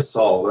tough thing to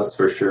solve, that's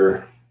for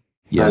sure.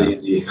 Yeah. Not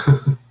easy.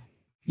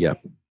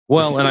 Yep.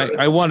 Well, and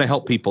I want to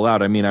help people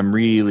out. I mean, I'm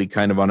really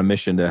kind of on a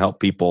mission to help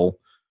people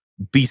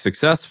be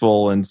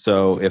successful. And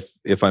so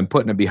if I'm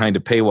putting it behind a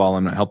paywall,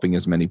 I'm not helping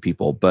as many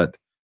people. But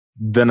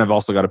then I've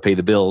also got to pay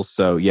the bills.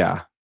 So,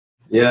 yeah.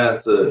 Yeah,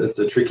 it's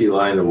a tricky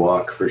line to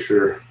walk for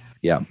sure.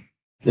 Yeah.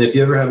 And if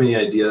you ever have any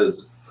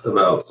ideas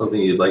about something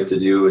you'd like to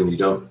do and you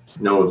don't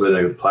know of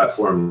a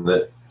platform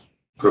that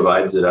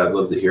provides it, I'd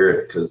love to hear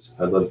it, because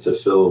I'd love to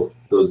fill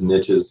those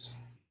niches.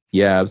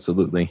 Yeah,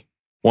 absolutely.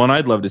 Well, and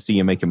I'd love to see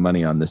you making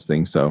money on this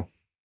thing. So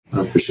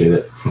I appreciate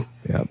it.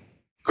 Yeah.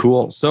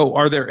 Cool. So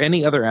are there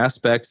any other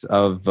aspects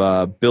of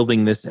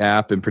building this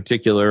app in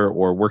particular,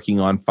 or working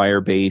on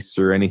Firebase,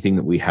 or anything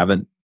that we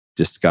haven't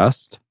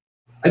discussed?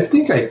 I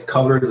think I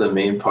covered the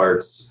main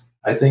parts.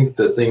 I think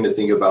the thing to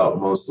think about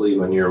mostly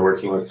when you're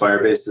working with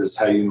Firebase is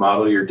how you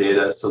model your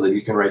data so that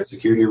you can write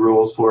security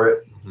rules for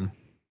it. Mm-hmm.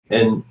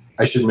 And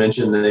I should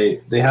mention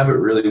that they have it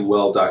really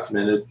well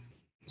documented.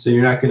 So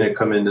you're not going to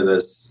come into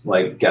this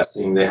like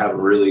guessing. They have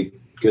really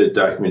good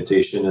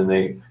documentation, and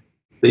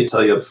they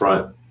tell you up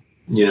front,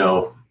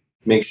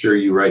 make sure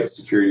you write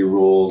security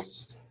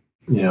rules,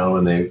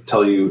 and they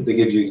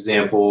give you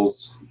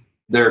examples.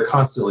 They're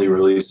constantly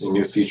releasing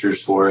new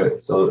features for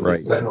it. So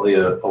it's definitely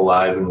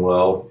alive and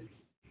well.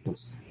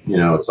 It's,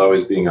 it's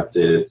always being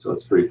updated. So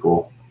it's pretty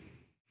cool.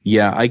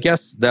 Yeah, I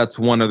guess that's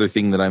one other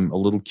thing that I'm a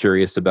little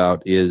curious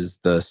about is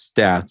the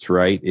stats,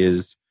 right?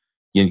 Is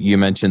you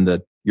mentioned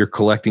that you're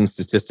collecting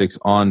statistics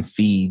on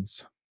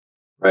feeds.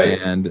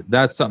 Right. And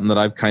that's something that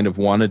I've kind of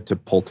wanted to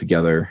pull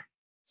together.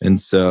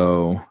 And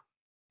so...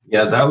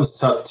 Yeah, that was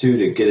tough too,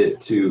 to get it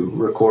to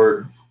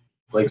record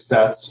like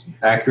stats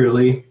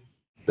accurately.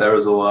 There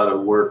was a lot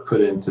of work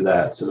put into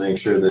that to make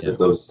sure that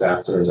those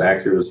stats are as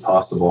accurate as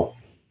possible.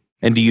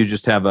 And do you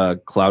just have a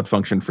cloud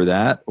function for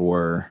that,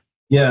 or?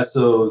 Yeah,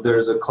 so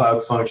there's a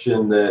cloud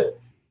function that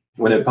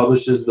when it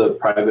publishes the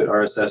private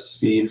RSS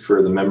feed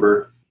for the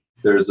member,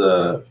 there's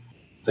a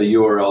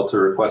URL to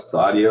request the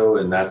audio,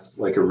 and that's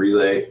like a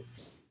relay.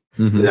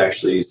 Mm-hmm. It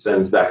actually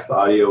sends back the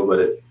audio, but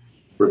it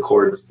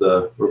records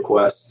the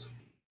request.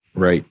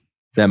 Right.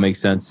 That makes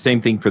sense.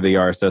 Same thing for the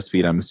RSS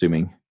feed, I'm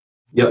assuming.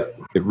 Yep.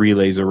 It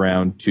relays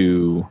around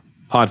to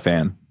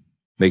Podfan.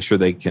 make sure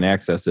they can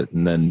access it.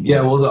 And then yeah,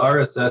 well, the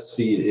RSS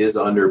feed is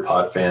under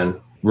PodFan.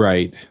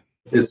 Right.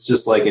 It's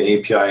just like an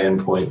API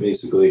endpoint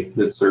basically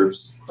that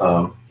serves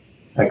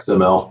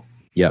XML.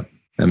 Yep,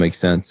 that makes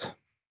sense.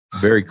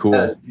 Very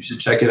cool. You should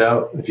check it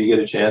out if you get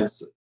a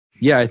chance.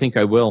 Yeah, I think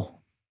I will.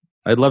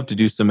 I'd love to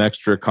do some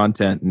extra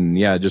content and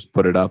just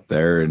put it up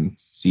there and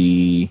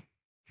see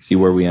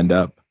where we end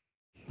up.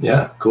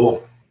 Yeah,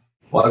 cool.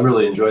 Well, I've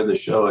really enjoyed the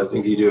show. I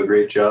think you do a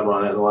great job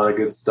on it. A lot of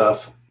good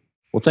stuff.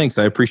 Well, thanks.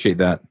 I appreciate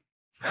that.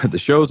 The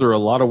shows are a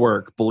lot of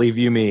work, believe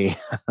you me.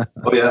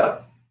 Oh yeah,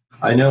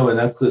 I know, and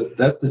that's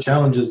the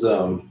challenge is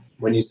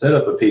when you set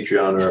up a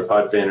Patreon or a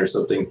PodFan or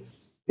something,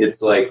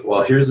 it's like,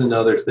 well, here's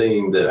another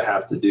thing that I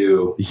have to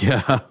do.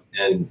 Yeah.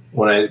 And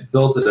when I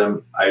built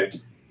it, I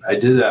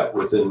did that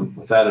with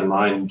that in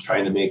mind,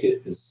 trying to make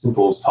it as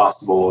simple as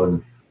possible.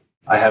 And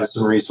I have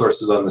some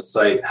resources on the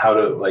site how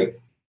to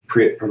like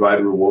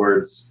provide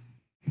rewards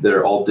that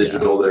are all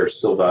digital, that are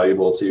still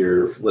valuable to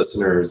your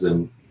listeners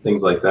and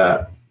things like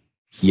that.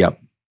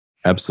 Yep,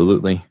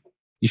 absolutely.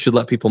 You should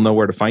let people know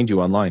where to find you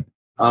online.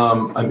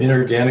 I'm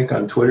Inorganic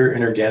on Twitter,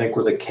 Inorganic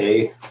with a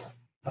K.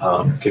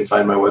 You can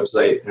find my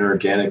website,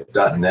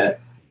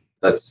 inorganic.net.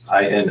 That's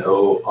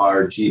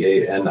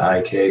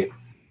INORGANIK.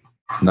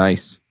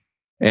 Nice.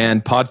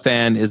 And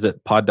PodFan is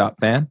at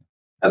pod.fan?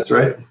 That's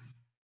right.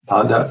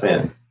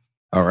 Pod.fan.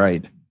 All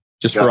right.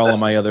 Just for all of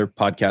my other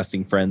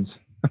podcasting friends.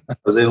 I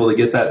was able to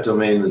get that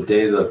domain the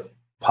day the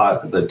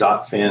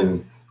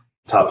 .fan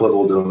top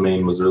level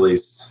domain was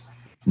released.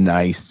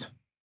 Nice.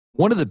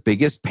 One of the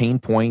biggest pain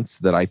points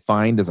that I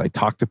find as I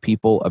talk to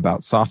people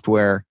about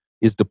software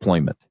is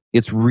deployment.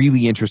 It's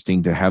really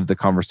interesting to have the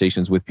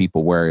conversations with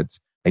people where it's,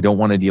 I don't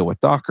want to deal with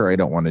Docker. I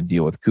don't want to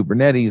deal with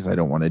Kubernetes. I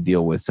don't want to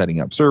deal with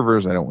setting up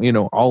servers. I don't,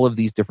 all of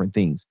these different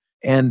things.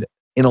 And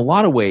in a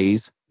lot of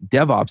ways,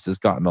 DevOps has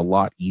gotten a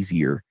lot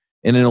easier.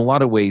 And in a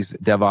lot of ways,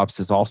 DevOps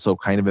has also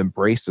kind of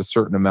embraced a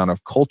certain amount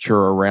of culture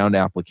around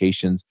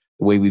applications,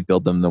 the way we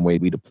build them, the way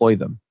we deploy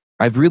them.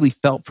 I've really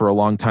felt for a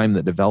long time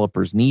that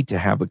developers need to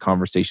have the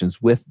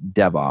conversations with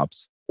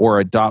DevOps or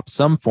adopt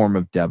some form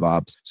of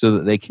DevOps so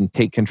that they can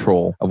take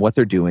control of what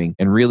they're doing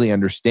and really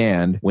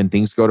understand when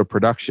things go to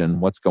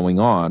production, what's going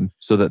on,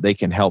 so that they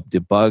can help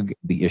debug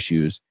the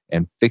issues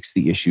and fix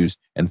the issues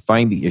and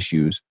find the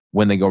issues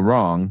when they go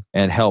wrong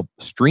and help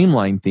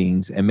streamline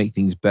things and make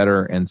things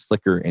better and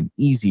slicker and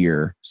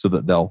easier so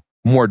that they'll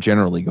more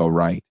generally go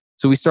right.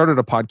 So we started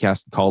a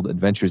podcast called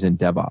Adventures in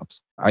DevOps.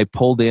 I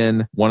pulled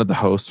in one of the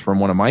hosts from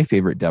one of my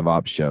favorite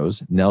DevOps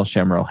shows, Nell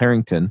Shamrell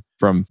Harrington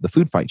from the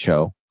Food Fight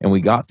Show, and we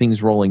got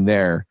things rolling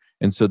there.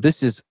 And so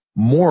this is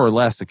more or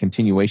less a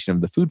continuation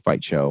of the Food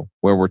Fight Show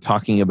where we're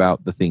talking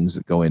about the things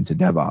that go into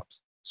DevOps.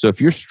 So if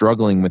you're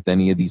struggling with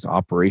any of these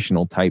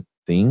operational type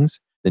things,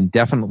 then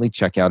definitely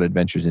check out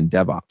Adventures in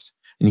DevOps.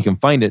 And you can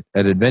find it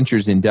at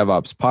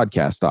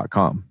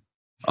adventuresindevopspodcast.com.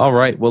 All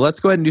right, well, let's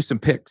go ahead and do some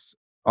picks.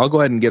 I'll go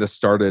ahead and get us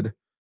started.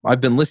 I've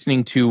been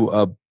listening to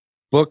a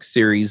book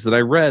series that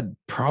I read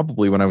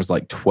probably when I was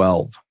like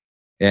 12.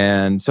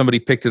 And somebody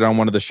picked it on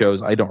one of the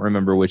shows. I don't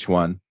remember which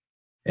one.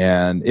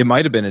 And it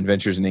might have been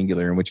Adventures in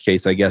Angular, in which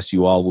case I guess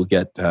you all will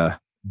get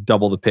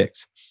double the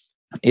picks.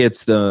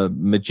 It's the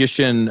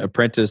Magician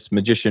Apprentice,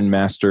 Magician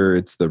Master.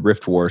 It's the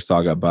Rift War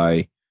Saga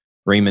by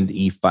Raymond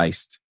E.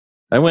 Feist.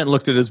 I went and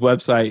looked at his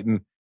website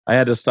and I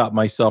had to stop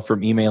myself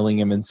from emailing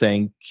him and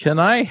saying, can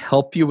I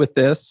help you with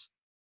this?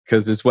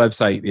 Because his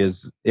website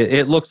is,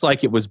 it looks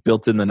like it was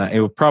built in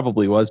it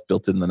probably was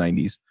built in the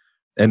 90s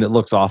and it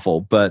looks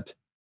awful, but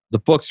the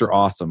books are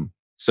awesome.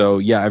 So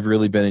yeah, I've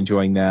really been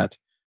enjoying that.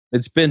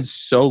 It's been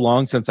so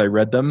long since I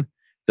read them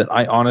that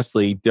I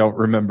honestly don't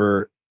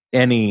remember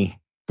any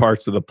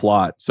parts of the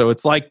plot. So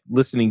it's like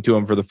listening to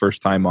them for the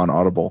first time on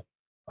Audible.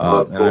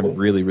 Cool. And I'm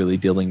really, really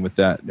dealing with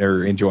that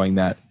or enjoying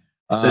that.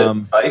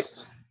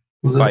 Feist?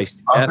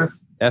 Feist.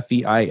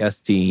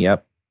 Feist.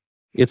 Yep.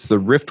 It's the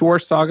Rift War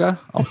Saga.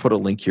 I'll put a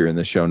link here in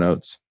the show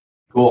notes.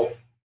 Cool.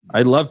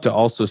 I'd love to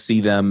also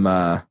see them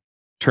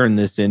turn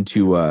this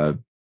into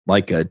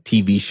like a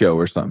TV show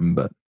or something,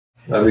 but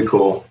that'd be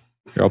cool.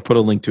 Here, I'll put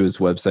a link to his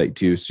website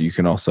too, so you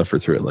can all suffer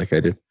through it like I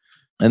did.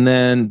 And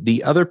then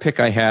the other pick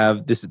I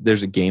have,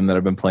 there's a game that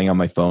I've been playing on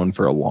my phone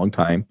for a long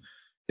time.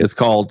 It's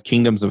called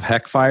Kingdoms of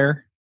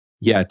Heckfire.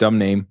 Yeah, dumb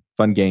name,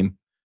 fun game.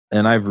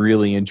 And I've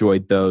really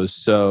enjoyed those.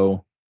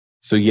 So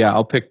yeah,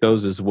 I'll pick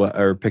those as well,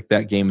 or pick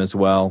that game as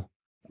well.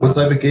 What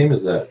type of game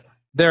is that?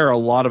 There are a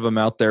lot of them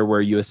out there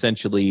where you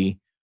essentially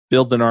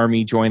build an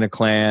army, join a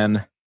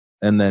clan,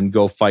 and then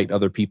go fight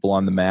other people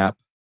on the map.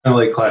 Kind of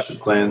like Clash of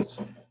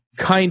Clans.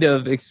 Kind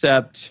of,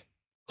 except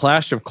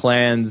Clash of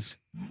Clans,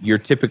 you're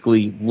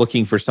typically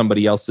looking for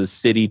somebody else's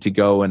city to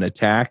go and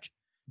attack,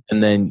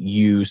 and then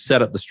you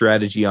set up the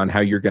strategy on how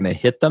you're going to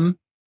hit them.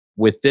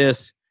 With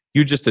this,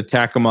 you just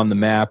attack them on the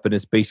map, and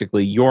it's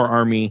basically your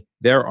army,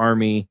 their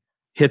army,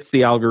 hits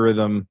the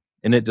algorithm,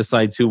 and it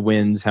decides who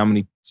wins, how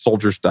many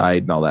soldiers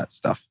died, and all that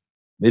stuff.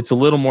 It's a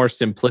little more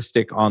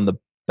simplistic on the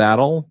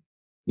battle.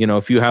 You know,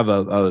 if you have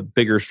a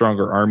bigger,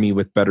 stronger army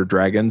with better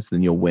dragons,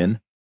 then you'll win.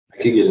 I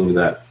could get into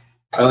that.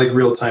 I like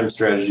real-time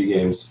strategy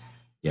games.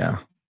 Yeah.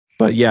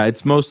 But yeah,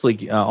 it's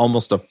mostly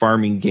almost a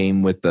farming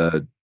game with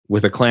a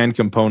clan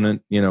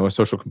component, a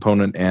social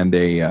component, and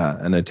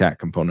an attack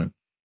component.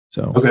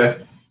 So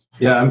okay,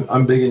 yeah,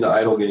 I'm big into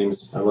idle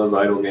games. I love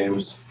idle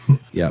games.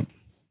 Yeah.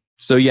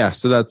 So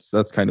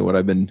that's kind of what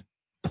I've been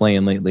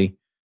playing lately,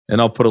 and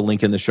I'll put a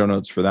link in the show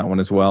notes for that one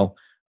as well.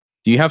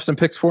 Do you have some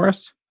picks for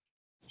us?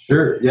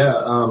 Sure.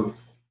 Yeah.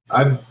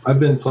 I've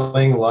been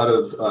playing a lot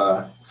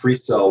of Free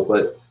Cell,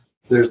 but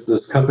there's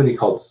this company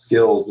called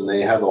Skills, and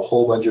they have a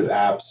whole bunch of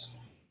apps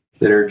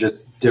that are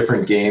just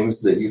different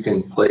games that you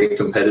can play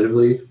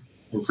competitively,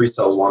 and Free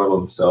Cell is one of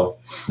them. So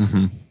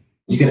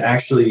you can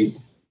actually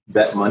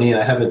bet money,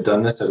 and I haven't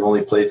done this. I've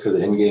only played for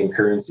the in-game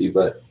currency,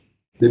 but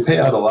they pay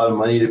out a lot of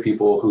money to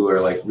people who are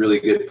like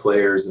really good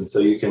players, and so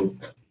you can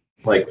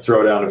like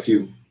throw down a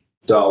few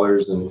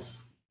dollars and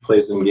play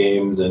some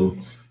games,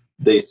 and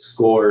they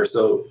score.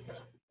 So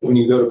when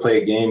you go to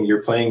play a game,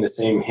 you're playing the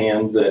same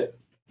hand that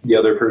the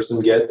other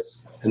person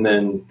gets, and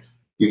then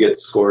you get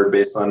scored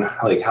based on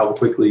like how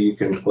quickly you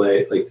can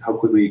play, like how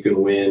quickly you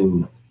can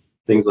win,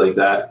 things like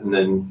that, and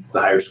then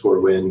the higher score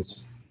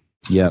wins.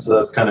 Yeah. So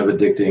that's kind of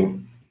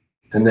addicting.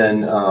 And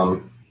then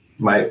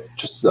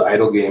just the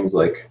idle games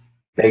like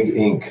Egg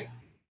Inc.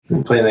 I've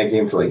been playing that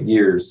game for like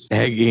years.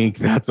 Egg Inc.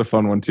 That's a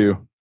fun one too.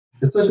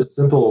 It's such a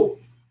simple,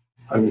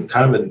 kind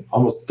of an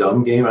almost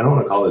dumb game. I don't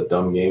want to call it a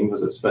dumb game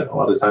because I've spent a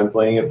lot of time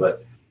playing it,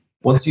 but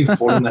once you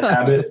form the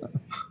habit,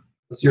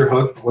 it's your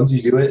hook. Once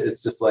you do it,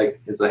 it's just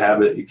like, it's a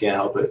habit. You can't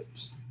help it.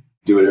 Just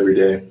do it every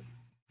day.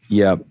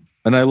 Yeah.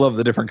 And I love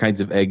the different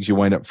kinds of eggs you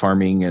wind up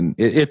farming, and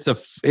it's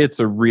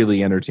a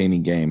really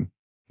entertaining game.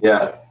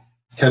 Yeah.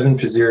 Kevin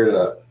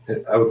Pizzira,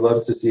 I would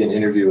love to see an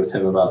interview with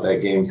him about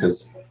that game,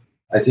 because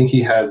I think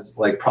he has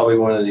like probably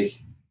one of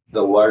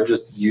the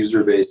largest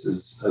user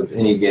bases of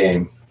any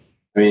game.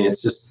 I mean,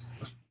 it's just,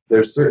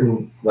 there's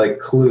certain like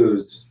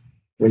clues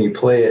when you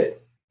play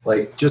it,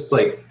 like just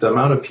like the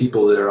amount of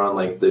people that are on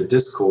like the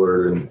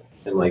Discord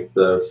and like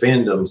the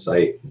fandom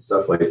site and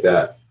stuff like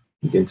that.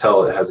 You can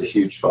tell it has a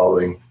huge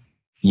following.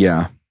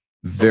 Yeah.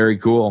 Very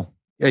cool.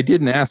 I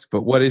didn't ask,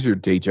 but what is your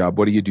day job?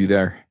 What do you do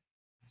there?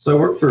 So I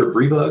work for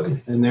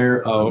Breebug, and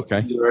they're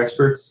Angular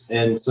experts.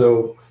 And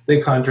so they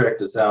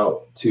contract us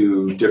out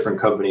to different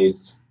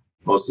companies,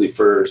 mostly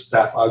for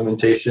staff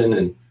augmentation.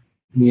 And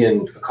me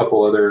and a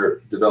couple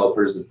other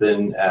developers have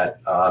been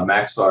at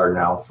Maxar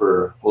now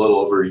for a little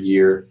over a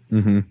year.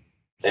 Mm-hmm.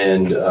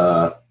 And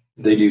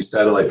they do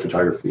satellite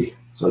photography.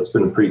 So it's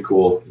been a pretty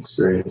cool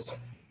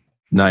experience.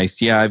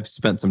 Nice. Yeah, I've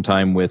spent some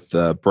time with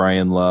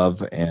Brian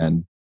Love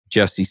and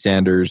Jesse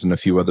Sanders and a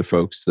few other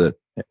folks that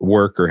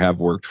work or have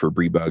worked for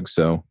Breebug.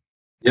 So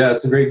yeah,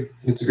 it's a great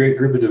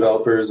group of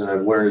developers, and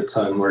I've learned a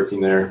ton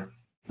working there.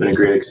 Been a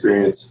great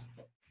experience.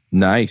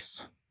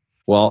 Nice.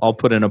 Well, I'll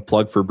put in a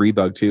plug for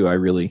Breebug too. I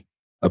really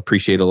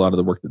appreciate a lot of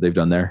the work that they've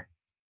done there.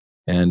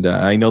 And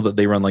I know that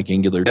they run like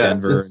Angular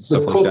Denver and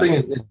stuff like that. The cool thing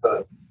is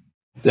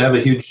they have a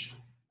huge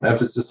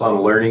emphasis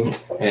on learning,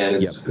 and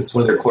it's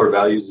one of their core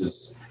values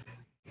is,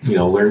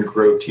 learn,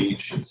 grow,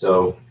 teach. And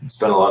so I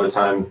spent a lot of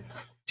time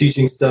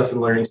teaching stuff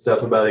and learning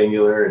stuff about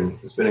Angular, and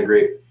it's been a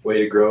great way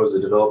to grow as a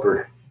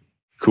developer.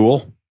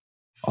 Cool.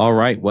 All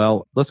right.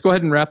 Well, let's go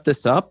ahead and wrap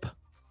this up.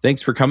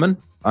 Thanks for coming.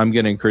 I'm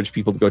going to encourage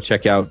people to go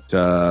check out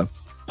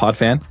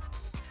PodFan,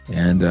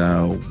 and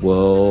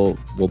we'll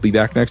be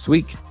back next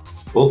week.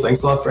 Cool.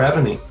 Thanks a lot for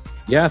having me.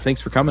 Yeah.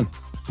 Thanks for coming.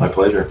 My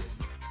pleasure.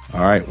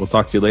 All right. We'll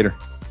talk to you later.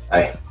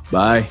 Bye.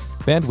 Bye.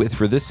 Bandwidth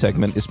for this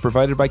segment is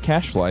provided by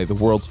CacheFly, the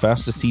world's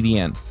fastest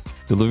CDN.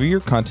 Deliver your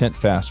content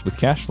fast with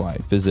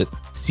CacheFly. Visit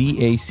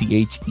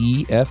CacheFly.com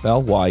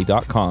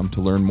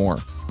to learn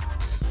more.